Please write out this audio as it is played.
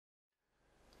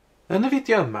Yn y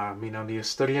fideo yma, mi wnawn ni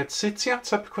ystyried sut i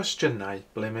ateb cwestiynau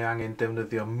ble mae angen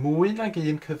defnyddio mwy nag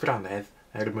un cyfrannedd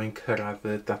mwyn cyrraedd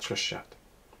y datrysiad.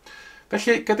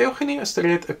 Felly, gadewch i ni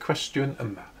ystyried y cwestiwn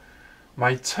yma.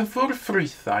 Mae tyfwr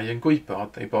ffrwythau yn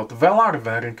gwybod ei bod fel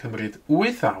arfer yn cymryd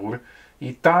 8 awr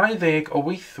i 20 o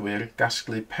weithwyr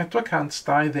gasglu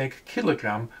 420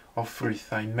 kg o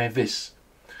ffrwythau mefus.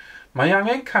 Mae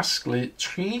angen casglu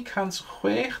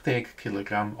 360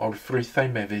 kg o'r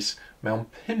ffrwythau mefus mewn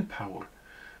 5 awr.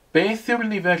 Beth yw'r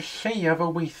nifer lleiaf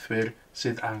o weithwyr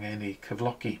sydd angen ei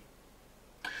cyflogi?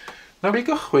 Nawr i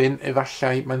gychwyn,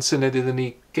 efallai mae'n syniad iddyn ni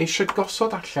geisio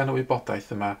gosod allan o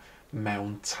wybodaeth yma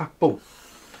mewn tabl.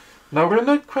 Nawr yn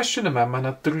y cwestiwn yma, mae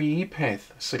yna 3 peth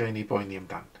sy'n rhaid ni boeni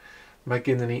amdan. Mae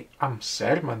gennym ni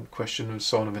amser, mae'n cwestiwn nhw'n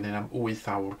sôn yn fan hyn am 8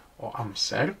 awr o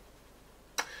amser.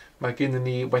 Mae gennym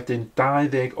ni wedyn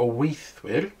 20 o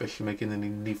weithwyr, felly mae gennym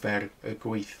ni nifer y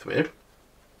gweithwyr.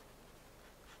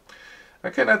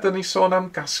 Ac yna, dyn ni sôn am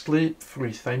gasglu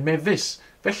ffrwythau mefus,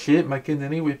 felly mae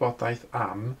gennym ni wybodaeth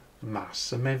am mas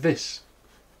y mefus.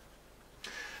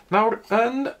 Nawr,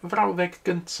 yn frawddeg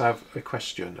gyntaf y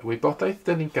cwestiwn, y wybodaeth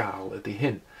dyn ni'n gael ydy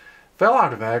hyn. Fel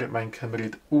arfer, mae'n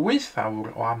cymryd 8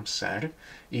 awr o amser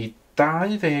i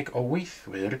 20 o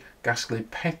weithwyr gasglu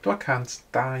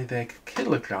 420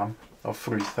 kg o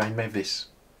ffrwythau mefus.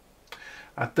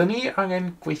 A dyn ni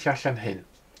angen gweithio allan hyn.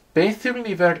 Beth yw'r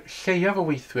nifer lleiaf o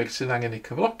weithwyr sydd angen eu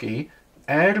cyflogi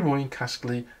mwyn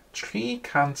casglu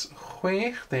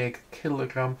 360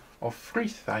 kg o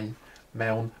ffrwythau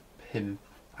mewn 5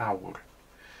 awr.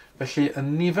 Felly, y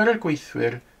nifer y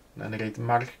gweithwyr, na'n reid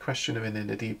marc cwestiwn y fan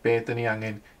hyn, ydy beth dyn ni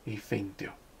angen ei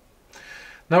ffeindio.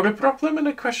 Nawr, y broblem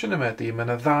yn y cwestiwn yma ydy, mae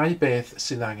yna 2 beth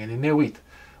sydd angen ei newid.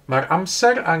 Mae'r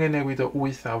amser angen newid o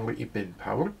 8 awr i 5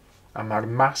 awr, a mae'r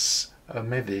mas y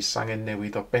mefus angen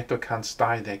newid o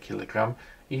 420 kg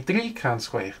i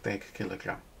 360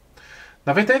 kg.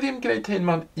 Na fedrai ddim gwneud hyn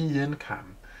mewn un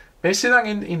cam. Beth sydd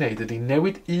angen ei wneud ydy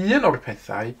newid un o'r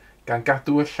pethau gan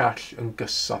gadw y llall yn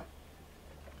gyson.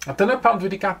 A dyna pam dwi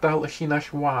wedi gadael y llinell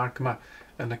wag yma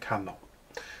yn y canol.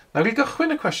 Nawr i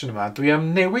gychwyn y cwestiwn yma, dwi am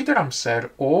newid yr amser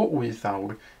o 8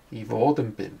 awr i fod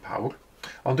yn 5 awr,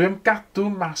 ond dwi am gadw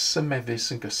mas y mefus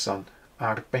yn gyson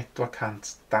ar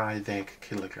 420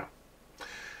 kg.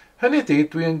 Hynny ydy,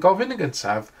 dwi'n gofyn yn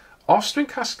gyntaf, os dwi'n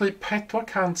casglu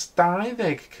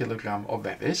 420 kg o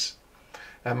fefus,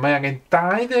 mae angen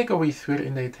 20 o weithwyr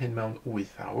i wneud hyn mewn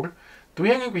 8 awr,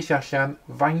 dwi angen gweithio allan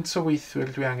faint o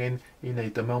weithwyr dwi angen i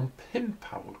wneud y mewn 5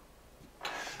 awr.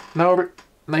 Nawr,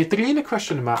 na i drin y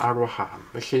cwestiwn yma ar wahân,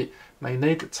 felly na i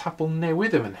wneud tabl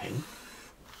newydd yn hyn.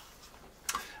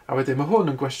 A wedyn mae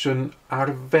hwn yn gwestiwn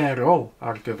arferol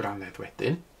ar gyfrannedd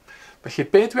wedyn. Felly,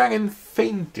 be dwi angen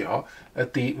ffeindio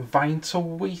ydy faint o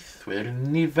weithwyr,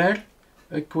 nifer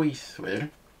y gweithwyr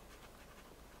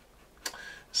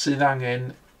sydd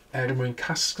angen mwyn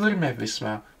casglu'r mefus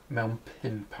yma mewn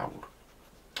 5 awr.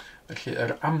 Felly,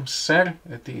 yr amser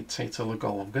ydy teitl y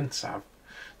golwm gyntaf.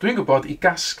 Dwi'n gwybod i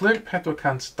gasglu'r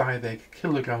 420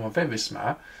 kg o fefus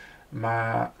yma,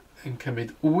 mae'n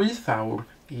cymryd 8 awr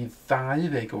i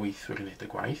 20 o weithwyr i wneud y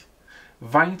gwaith.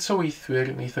 Faint o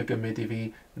weithwyr wneith o gymryd i fi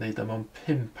wneud am o'n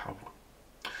 5 awr.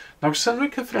 Nawr,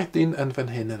 synwyr cyffredin yn fan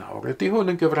hyn yn awr, ydy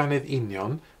hwn yn gyfrannedd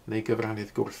union neu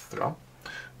gyfrannedd gwrthro?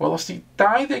 Wel, os di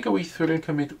 20 o weithwyr yn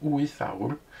cymryd 8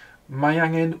 awr, mae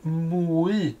angen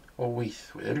mwy o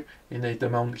weithwyr i wneud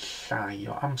am o'n llai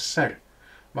o amser.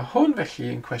 Mae hwn felly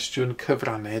yn cwestiwn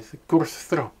cyfrannedd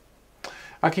gwrthro.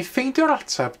 Ac i ffeindio'r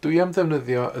ateb, dwi am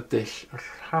ddefnyddio y dull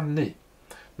rhannu.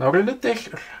 Nawr, yn y dull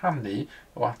rhannu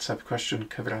o ateb cwestiwn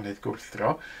cyfrannedd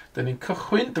gwrthro, dyn ni'n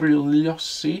cychwyn drwy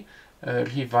luosi y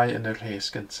rhifau yn y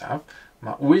rhes gyntaf.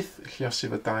 Mae 8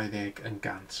 lluosi fo 20 yn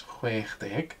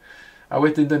 160, a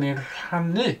wedyn dyn ni'n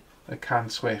rhannu y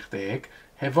 160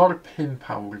 hefo'r 5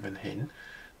 awr fan hyn.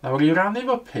 Nawr, i rannu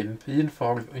fo 5, un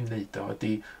ffordd o wneud o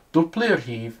ydy dwblu'r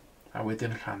rhif a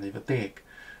wedyn rhannu fo 10.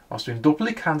 Os dwi'n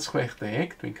dwblu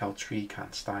 160, dwi'n cael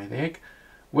 320,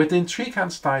 wedyn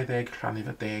 320 rhannu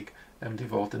fo 10 yn mynd i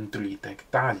fod yn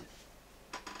 32.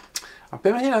 A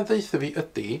be mae hynna'n ddeutha fi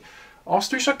ydy, os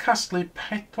dwi eisiau casglu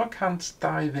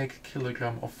 420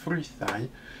 kg o ffrwythau,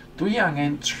 dwi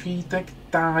angen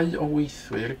 32 o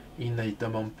weithwyr i wneud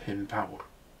am o'n 5 awr.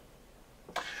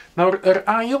 Nawr, yr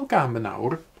ail gam yn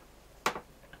awr,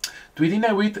 dwi wedi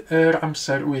newid yr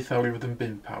amser 8 awr i fod yn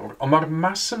 5 awr, ond mae'r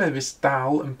mas y mefus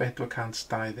dal yn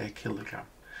 420 kg.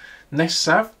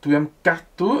 Nesaf, dwi am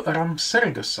gadw yr amser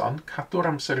yn gyson,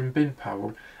 cadw'r amser yn 5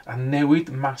 awr, a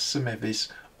newid mas y mefus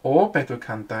o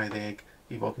 420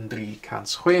 i fod yn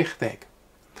 360.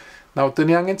 Nawr,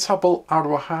 dyn ni angen tabl ar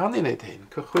wahân i wneud hyn.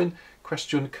 Cychwyn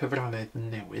cwestiwn cyfrannedd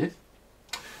newydd.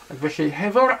 Ac felly,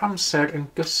 hefo'r amser yn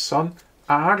gyson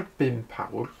ar 5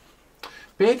 awr,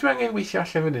 be dwi angen weithio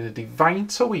allan fan hyn ydy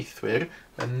faint o weithwyr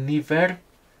yn nifer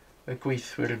y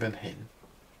gweithwyr fan hyn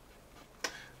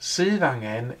sydd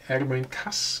angen mwyn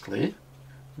casglu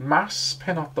mas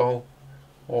penodol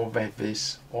o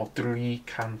fefus o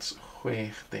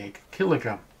 360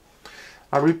 kg.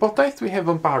 A'r wybodaeth dwi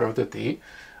hefo'n barod ydy,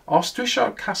 os dwi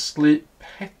eisiau casglu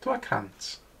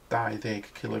 420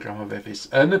 kg o fefus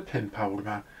yn y 5 awr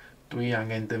yma, dwi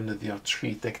angen defnyddio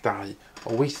 32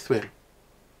 o weithwyr.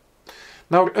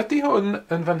 Nawr, ydy hwn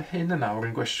yn fan hyn yn awr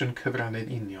yn gwestiwn cyfrannedd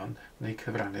union neu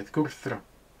cyfrannedd gwrthro?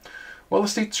 Wel,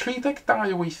 os di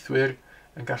 32 o weithwyr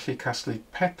yn gallu casglu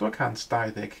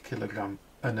 420 kg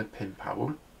yn y 5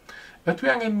 awr, ydw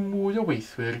i angen mwy o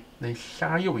weithwyr neu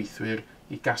llai o weithwyr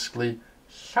i gasglu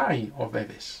llai o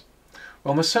fefus?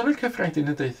 Wel, mae synnwyr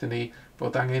cyffredin yn deud ni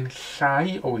bod angen llai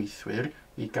o weithwyr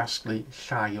i gasglu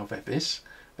llai o fefus,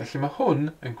 felly mae hwn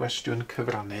yn gwestiwn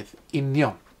cyfrannedd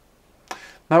union.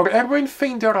 Nawr, mwyn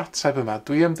ffeindio'r ateb yma,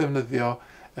 dwi am ddefnyddio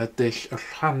y dull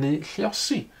rhannu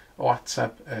lluosi o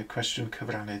ateb cwestiwn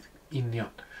cyfrannedd union.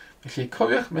 Felly,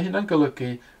 cofiwch, mae hynna'n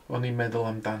golygu o'n i'n meddwl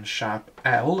amdan siap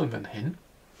L yn fan hyn.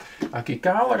 Ac i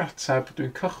gael yr ateb,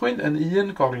 dwi'n cychwyn yn un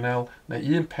gornel neu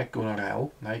un pegwn o'r L,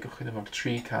 na i gychwyn efo'r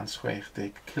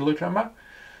 360 kg,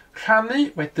 rhannu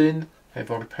wedyn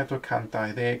efo'r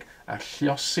 420 a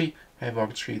lluosi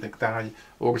efo'r 32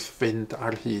 wrth fynd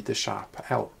ar hyd y siap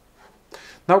L.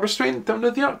 Nawr, os dwi'n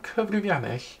defnyddio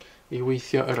cyfrifiannell i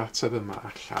weithio yr ateb yma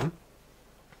allan,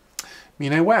 mi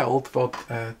wna i weld fod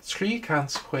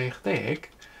 360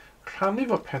 rhannu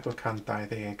fo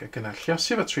 420 ac yna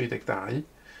lluosi fo 32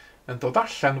 yn dod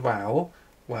allan fel,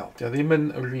 di o ddim yn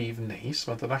rif neis,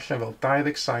 mae'n dod allan fel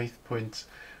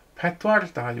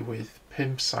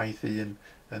 27.42857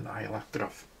 yn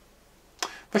ailadrodd.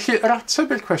 Felly, yr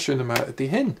ateb i'r cwestiwn yma ydy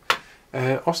hyn.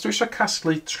 Os dwi eisiau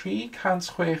casglu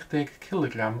 360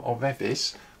 kg o fefus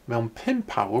mewn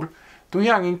 5 awr, dwi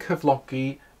angen cyflogi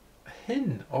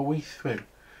hyn o weithwyr.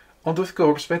 Ond wrth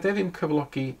gwrs, fedai ddim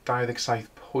cyflogi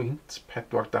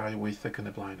 27.428 ac yn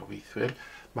y blaen o weithwyr.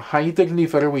 Mae haid yr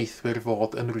nifer o weithwyr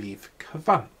fod yn rif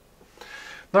cyfan.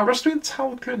 Nawr, os dwi'n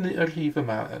talgrynu y rhif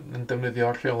yma yn defnyddio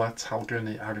rheola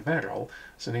talgrynu arferol,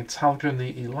 sy'n ni'n talgrynu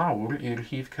i lawr i'r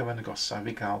rhif cyfan agosaf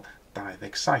i gael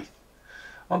 27.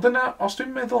 Ond yna, os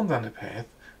dwi'n meddwl amdano y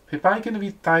peth, pe bai gen i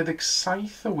fi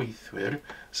 27 o weithwyr,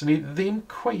 sy'n ni ddim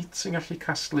cweit sy'n gallu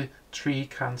casglu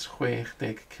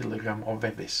 360 kg o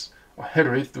fefus,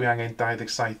 oherwydd dwi angen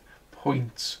 27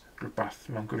 pwynt rhywbeth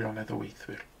mewn gwirionedd o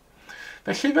weithwyr.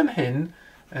 Felly fan hyn,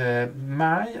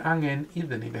 mae angen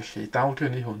iddyn ni felly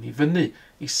dalgrynu hwn i fyny,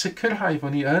 i sicrhau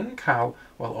bod ni yn cael,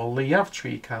 o leiaf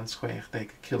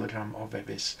 360 kg o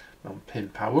fefus mewn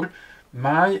 5 awr,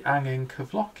 mae angen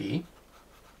cyflogi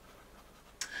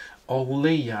o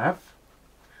leiaf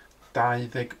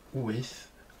 28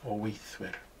 o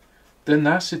weithwyr.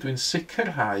 Dyna sydd dwi'n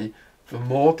sicrhau fy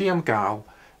mod i am gael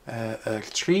y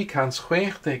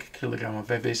 360 kg o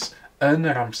fefus yn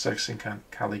yr amser sy'n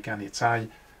cael ei ganiatáu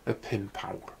y 5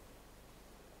 awr.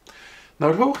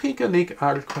 Nawr, rhowch chi gynnig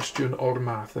ar cwestiwn o'r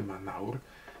math yma nawr.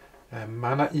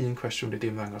 Mae yna un cwestiwn wedi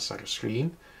ymddangos ar y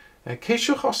sgrin.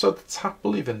 Ceisiwch osod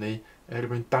tabl i fyny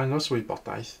mwyn dangos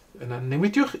wybodaeth. Yna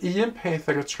newidiwch un peth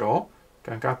ar y tro,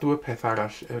 gan gadw y peth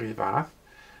arall yr un fath.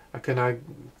 Ac yna,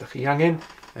 ydych chi angen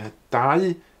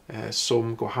 2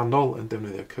 swm gwahanol yn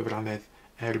defnyddio cyfrannedd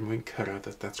mwyn cyrraedd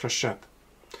y datrysiad.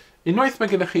 Unwaith mae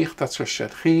gennych chi'ch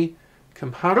datrysiad chi,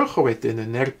 cymharwch o wedyn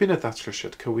yn erbyn y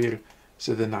datrysiad cywir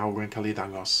sydd yn awr yn cael ei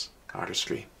ddangos ar y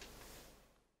sgrin.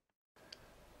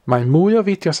 Mae mwy o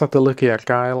fideos adolygu ar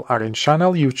gael ar ein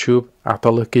sianel YouTube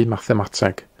Adolygu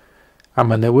Mathemateg.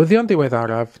 Am y newyddion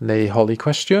diweddaraf neu holi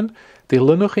cwestiwn,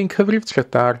 dilynwch ein cyfrif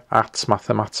trydar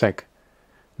 @mathemateg.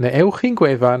 Neu ewch i'n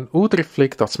gwefan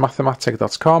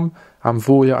www.mathemateg.com am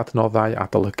fwy o adnoddau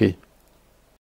adolygu.